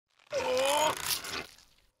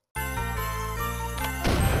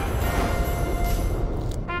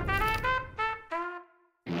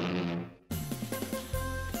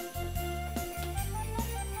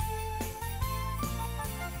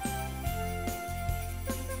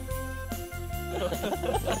Oh,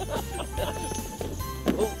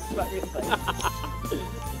 smack me in the face.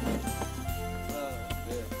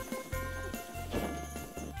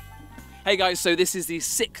 Hey guys, so this is the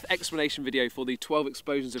 6th explanation video for the 12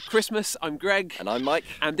 explosions of Christmas. I'm Greg. And I'm Mike.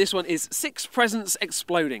 And this one is 6 presents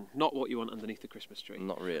exploding. Not what you want underneath the Christmas tree.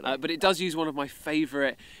 Not really. But it does use one of my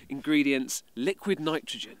favourite ingredients, liquid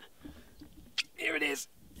nitrogen. Here it is.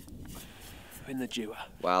 In the dewar.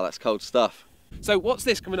 Wow, that's cold stuff. So what's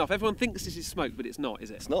this coming off? Everyone thinks this is smoke, but it's not, is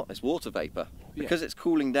it? It's not, it's water vapour. Yeah. Because it's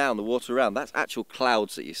cooling down the water around, that's actual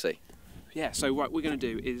clouds that you see. Yeah, so what we're going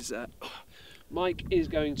to do is... Mike is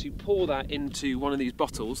going to pour that into one of these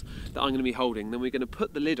bottles that I'm going to be holding. Then we're going to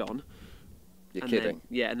put the lid on. You're kidding.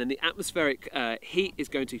 And then the atmospheric heat is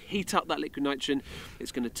going to heat up that liquid nitrogen.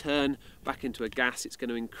 It's going to turn back into a gas. It's going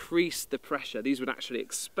to increase the pressure. These would actually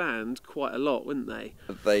expand quite a lot, wouldn't they?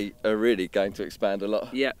 They are really going to expand a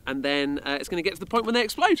lot. Yeah, and then it's going to get to the point when they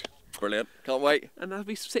explode. Brilliant. Can't wait. And there'll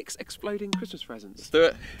be 6 exploding Christmas presents.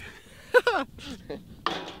 Let's do it.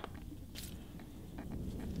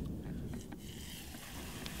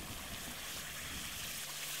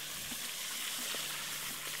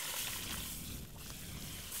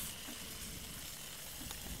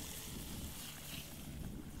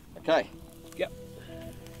 Okay. Yep.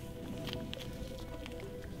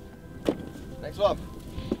 Next one.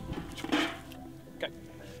 Okay.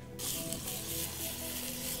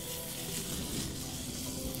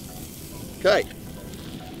 Okay.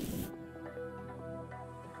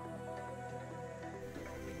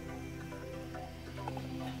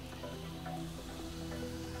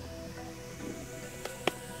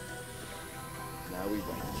 Now we wait.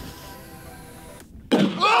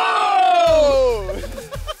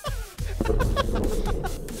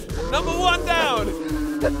 Number 1 down!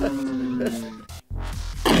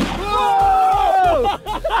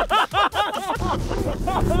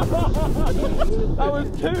 That was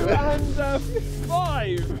 2 and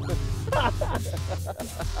 5!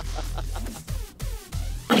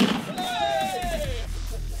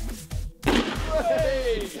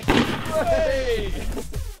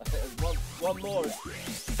 One more.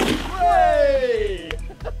 Hooray!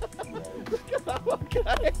 Look at that one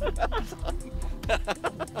going.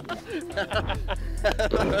 That's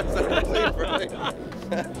absolutely brilliant.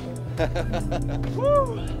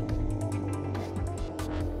 Woo!